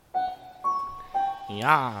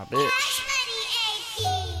Yeah, bitch.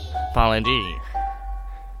 Pauly G.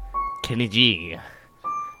 Kenny G.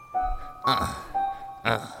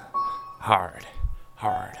 Hard.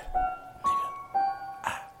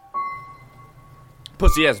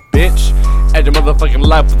 Pussy ass bitch. End your motherfucking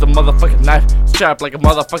life with a motherfucking knife. Strapped like a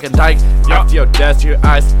motherfucking dyke. After your death, your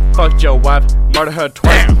eyes. Fucked your wife. Murder her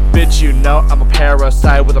twice. Bitch, you know I'm a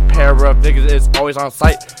parasite. With a pair of niggas, it's always on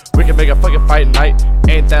sight. We can make a fucking fight night.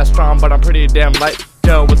 Ain't that strong, but I'm pretty damn light.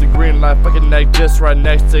 Yo, with the green light fucking neck. Just right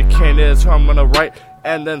next to Candace, who I'm gonna write.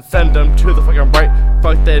 And then send them to the fucking right.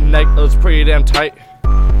 Fuck that neck, it was pretty damn tight.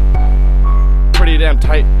 Pretty damn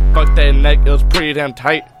tight. Fuck that neck, it was pretty damn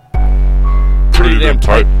tight. Pretty damn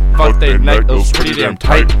tight. Fuck that neck, it was pretty damn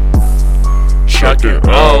tight. Chucking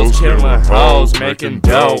O's, killing hoes, making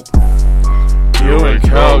dope. Doing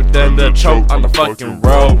coke, then the choke on the fucking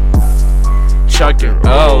rope. Chucking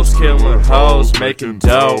O's, killing hoes, making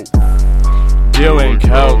dope. Doing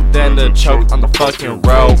coke, then the choke on the fucking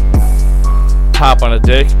rope. Hop on a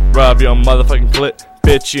dick, rub your motherfucking clit.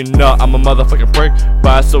 Bitch, you know I'm a motherfucking prick,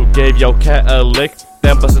 but I still gave your cat a lick.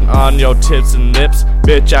 Then bustin' on your tits and nips.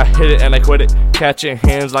 Bitch, I hit it and I quit it. Catching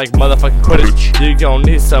hands like motherfucking Quidditch. You gon'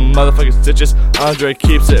 need some motherfucking stitches. Andre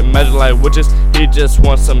keeps it magic like witches. He just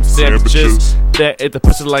wants some sandwiches. Then ate the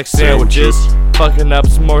pussy like sandwiches. Fucking up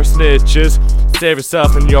some more snitches. Save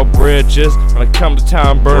yourself in your bridges. When I come to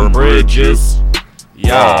town, burn bridges.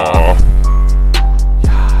 Yeah.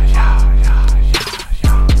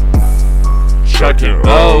 Chucking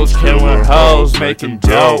O's, killing hoes, making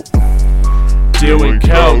dope. Doing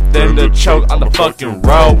coke, then the choke on the fucking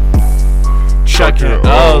rope. Chucking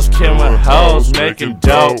O's, killing hoes, making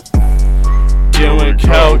dope. Doing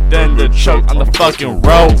coke, then the choke on the fucking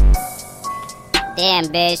rope. Damn,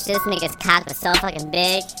 bitch, this nigga's cock was so fucking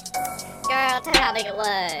big. Girl, tell me how big it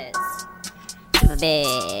was. Super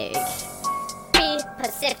big.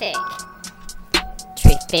 Pacific.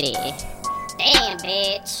 350. Damn,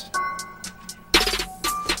 bitch.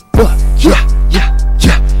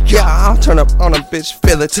 Yeah, I'll turn up on a bitch,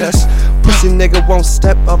 feel a test. Pussy nigga won't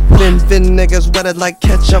step up. Vin niggas wetted like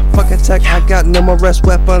ketchup. Fucking tech, I got numerous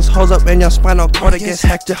weapons. Hoes up in your spinal cord against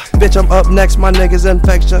Hector. Bitch, I'm up next, my niggas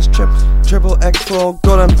infectious. Triple X full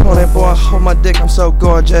golden pony, boy. Hold my dick, I'm so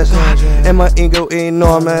gorgeous. And my ego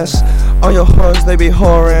enormous. All your hoes, they be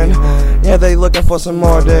whoring. Yeah, they looking for some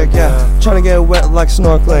more dick, yeah. Trying to get wet like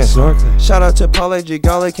snorkeling. Shout out to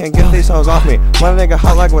paulygeegolly, can't get these hoes off me. My nigga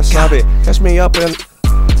hot like wasabi. Catch me up in.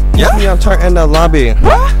 Yeah, me, I'm turned in the lobby.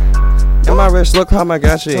 What? And my wrist look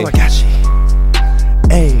Tamagotchi.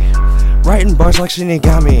 Ayy, writing bars like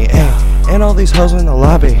Shinigami. Ayy, and all these hoes in the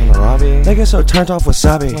lobby. They get so turned off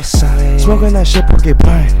wasabi. Smoking that shit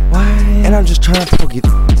porcupine. And I'm just trying to poke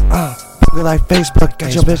like Facebook.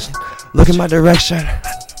 Got your bitch look in my direction.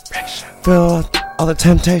 Feel all the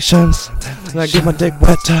temptations. And I get my dick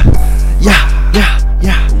wet. Yeah.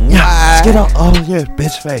 Skid all your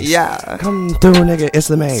bitch face. Yeah. Come through, nigga, it's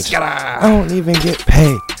the mage. I don't even get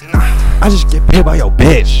paid. I just get paid by your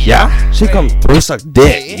bitch. Yeah. She come through, suck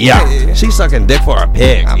dick. Yeah. She sucking dick for a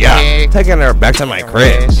pig. Yeah. Taking her back to my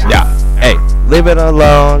crib. Yeah. Hey, leave it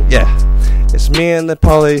alone. Yeah. It's me and the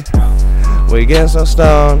poly. We getting so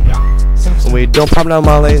stoned. We don't pop no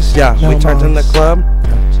mollies. Yeah. We turned in the club.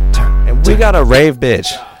 And we got a rave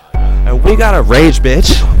bitch. And we got a rage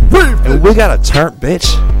bitch. And we got a turn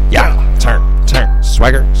bitch. Yeah, turn.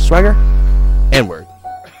 Swagger, N-word.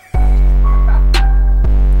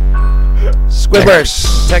 Squidward.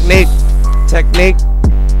 Technique.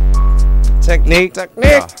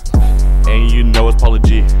 And you know it's Pauly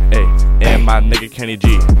G. Ay. And my nigga Kenny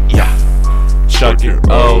G. Yeah. Chucking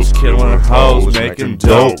O's, killing hoes, making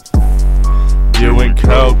dope. Doing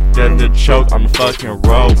coke, then the choke on the fucking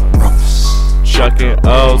rope. Chucking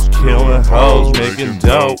O's, killing hoes, making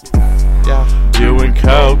dope. Yeah. Doing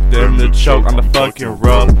coke, then the choke on the fucking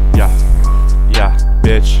rope. Yeah,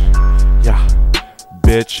 bitch.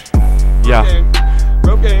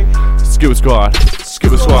 Rope gang. Scuba squad.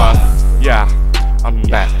 Yeah, I'm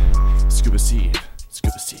Matt. Scuba Steve.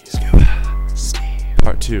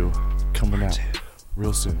 Part 2 coming out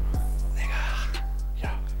real soon.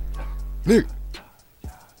 Nigga.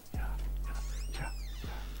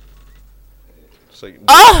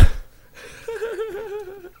 Ah!